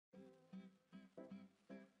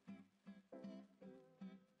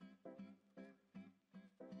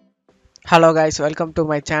Hello guys, welcome to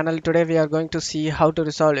my channel. Today we are going to see how to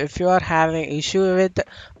resolve if you are having issue with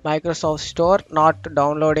Microsoft Store not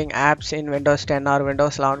downloading apps in Windows 10 or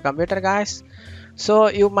Windows 11 computer guys. So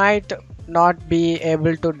you might not be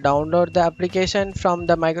able to download the application from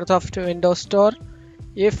the Microsoft Windows Store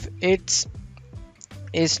if it's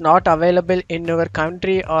is not available in your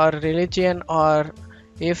country or religion, or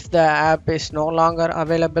if the app is no longer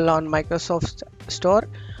available on Microsoft Store,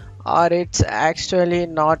 or it's actually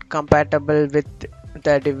not compatible with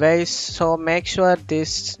the device. So make sure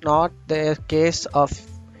this is not the case of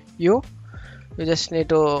you just need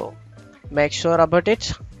to make sure about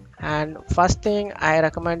it. And first thing, I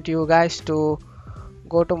recommend you guys to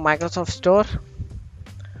go to Microsoft Store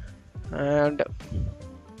and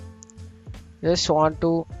just want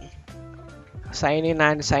to sign in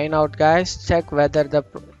and sign out guys. Check whether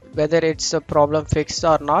it's a problem fixed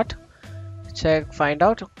or not. Check, find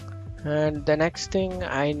out. And the next thing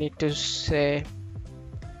I need to say,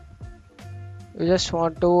 you just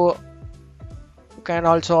want to can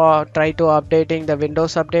also try to updating the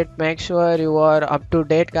Windows update. Make sure you are up to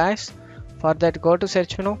date guys. For that, go to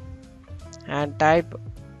search menu and type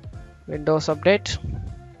Windows update.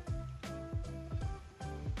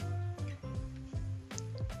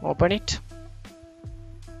 Open it.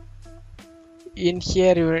 In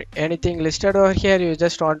here, anything listed over here, you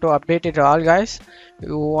just want to update it all guys.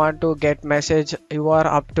 You want to get message you are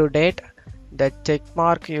up to date, the check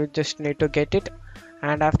mark, you just need to get it.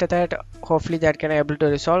 And after that, hopefully that can able to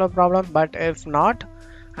resolve a problem. But if not,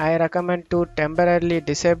 I recommend to temporarily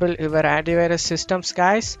disable your antivirus systems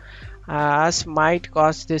guys, as might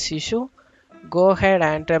cause this issue. Go ahead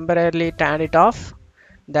and temporarily turn it off,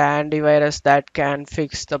 the antivirus that can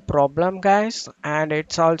fix the problem guys. And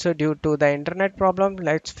it's also due to the internet problem.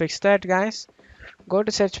 Let's fix that guys. Go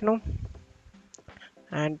to search menu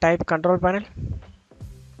and type control panel.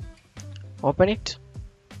 Open it.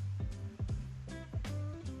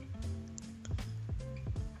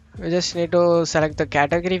 We just need to select the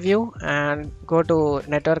category view and go to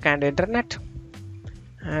network and internet,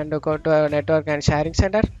 and go to network and sharing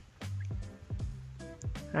center,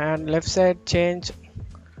 and left side change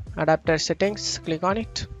adapter settings, click on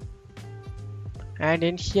it. And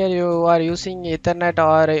in here you are using Ethernet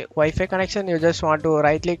or Wi-Fi connection, you just want to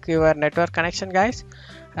right click your network connection guys,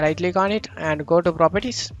 right click on it and go to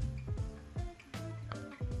properties,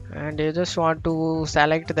 and you just want to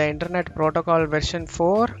select the internet protocol version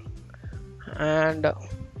 4 and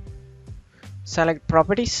select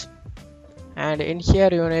properties. And in here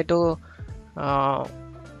you need to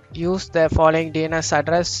use the following DNS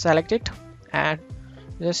address, select it, and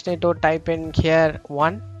you just need to type in here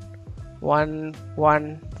 1 in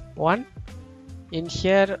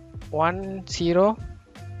here 10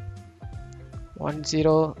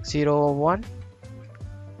 1001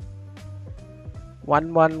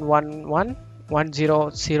 1111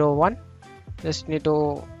 1001. Just need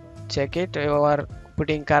to check it, you are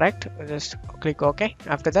putting correct, just click OK.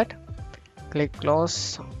 After that, click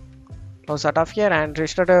close out of here and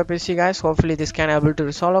restart your PC guys. Hopefully this can able to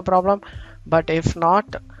resolve a problem. But if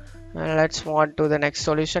not, let's move on to the next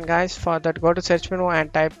solution guys. For that, go to search menu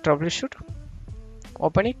and type Troubleshoot.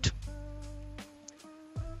 Open it.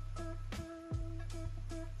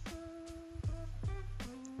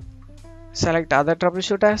 Select other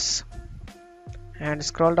troubleshooters and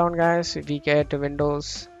scroll down guys. We get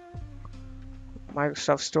Windows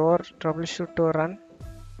Microsoft Store troubleshoot to run.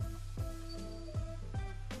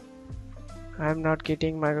 I'm not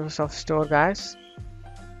getting Microsoft Store guys,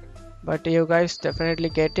 but you guys definitely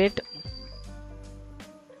get it.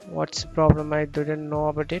 What's the problem? I didn't know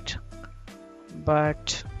about it,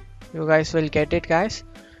 but you guys will get it guys.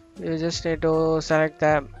 You just need to select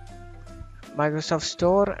the Microsoft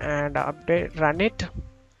Store and update, run it,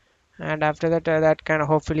 and after that that can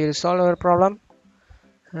hopefully resolve our problem.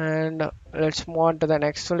 And let's move on to the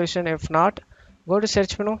next solution. If not, go to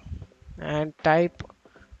search menu and type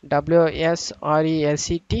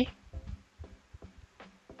WSRESET.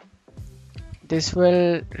 This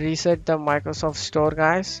will reset the Microsoft Store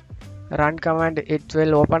guys. Run command, it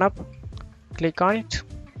will open up. Click on it.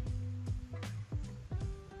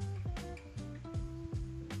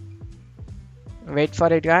 Wait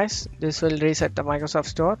for it guys. This will reset the Microsoft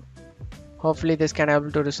Store. Hopefully this can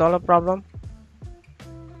able to resolve a problem.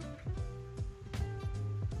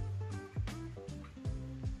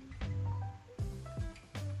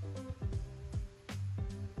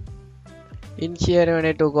 In here you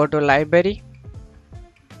need to go to library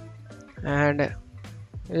and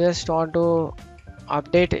you just want to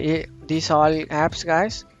update these all apps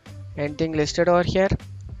guys. Anything listed over here,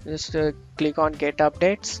 just click on get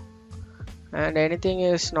updates and anything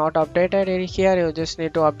is not updated in here, you just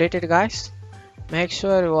need to update it, guys. Make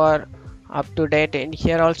sure you are up to date in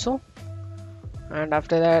here also, and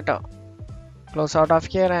after that close out of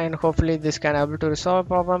here, and hopefully this can able to resolve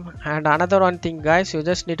problem. And another one thing, guys, you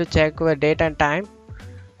just need to check your date and time.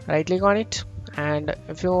 Right click on it, and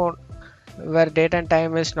if your date and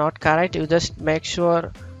time is not correct, you just make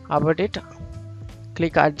sure about it.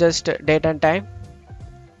 Click adjust date and time,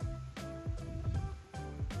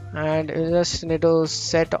 and you just need to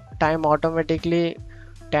set time automatically,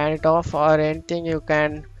 turn it off, or anything you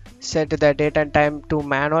can set the date and time to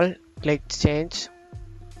manual. Click change,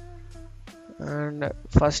 and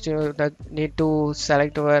first you need to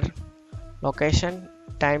select your location,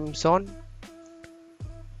 time zone,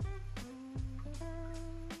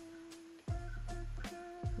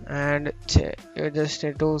 and you just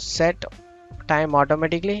need to set time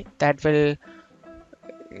automatically. That will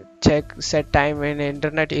set time in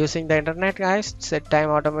internet, using the internet, guys. Set time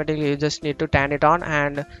automatically, you just need to turn it on.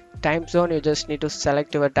 And time zone, you just need to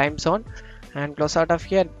select your time zone and close out of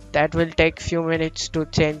here. That will take few minutes to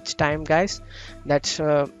change time, guys. That's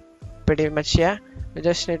pretty much. Yeah, you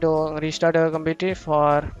just need to restart your computer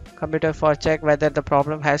for check whether the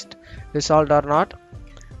problem has resolved or not.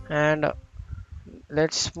 And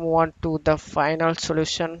let's move on to the final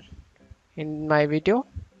solution in my video.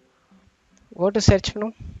 Go to search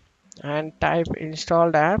menu and type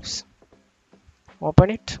installed apps,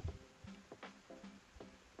 open it.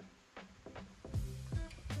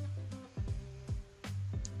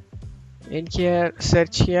 In here,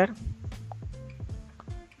 search here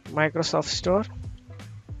Microsoft Store.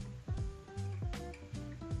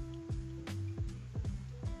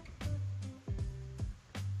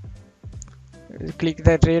 Click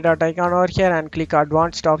the three dot icon over here and click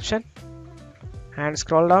advanced option and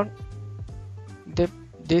scroll down.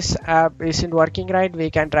 This app isn't working right, we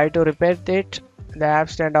can try to repair it. The app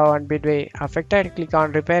stand out and be affected. Click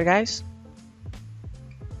on repair, guys.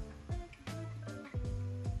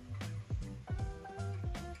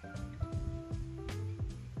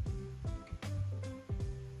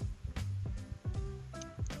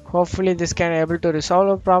 Hopefully this can able to resolve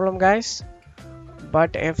the problem, guys,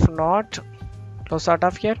 but if not, close out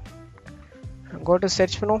of here, go to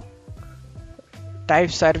search menu,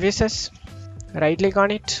 type services, right click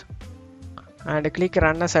on it and click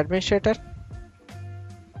run as administrator.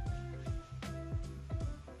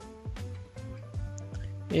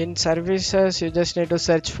 In services, you just need to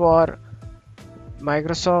search for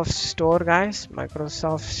Microsoft Store, guys.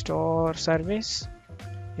 Microsoft Store service,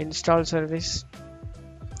 install service,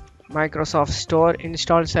 Microsoft Store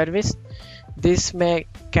install service. This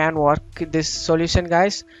can work, this solution,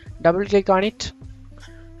 guys. Double click on it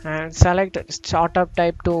and select startup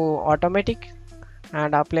type to automatic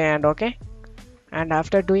and apply and OK. And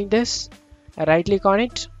after doing this, right click on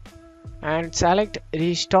it and select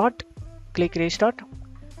restart. Click restart.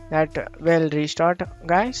 That will restart,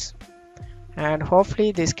 guys. And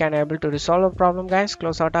hopefully this can able to resolve a problem, guys.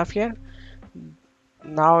 Close out of here.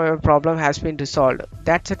 Now your problem has been resolved.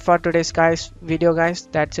 That's it for today's video, guys.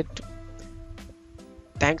 That's it.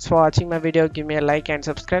 Thanks for watching my video. Give me a like and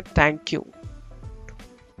subscribe. Thank you.